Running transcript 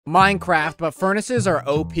Minecraft, but furnaces are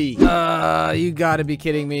OP. You gotta be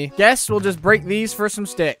kidding me. Guess we'll just break these for some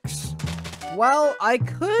sticks. Well, I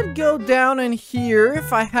could go down in here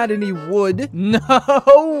if I had any wood.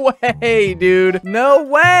 No way, dude. No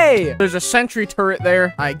way. There's a sentry turret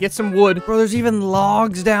there. All right, get some wood. Bro, there's even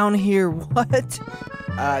logs down here. What?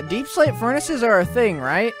 Deep slate furnaces are a thing,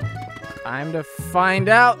 right? Time to find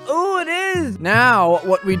out. Oh, it is! Now,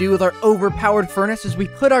 what we do with our overpowered furnace is we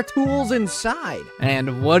put our tools inside.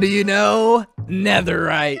 And what do you know?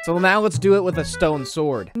 Netherite. So now let's do it with a stone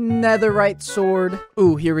sword. Netherite sword.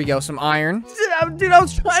 Ooh, here we go. Some iron. Dude, I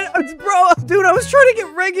was trying to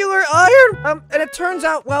get regular iron. And it turns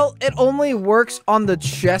out, well, it only works on the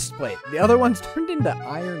chest plate. The other one's turned into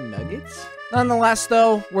iron nuggets. Nonetheless,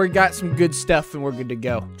 though, we got some good stuff and we're good to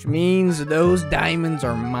go. Which means those diamonds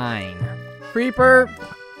are mine. Creeper,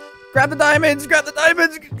 grab the diamonds, grab the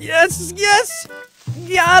diamonds. Yes, yes.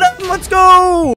 Got him, let's go.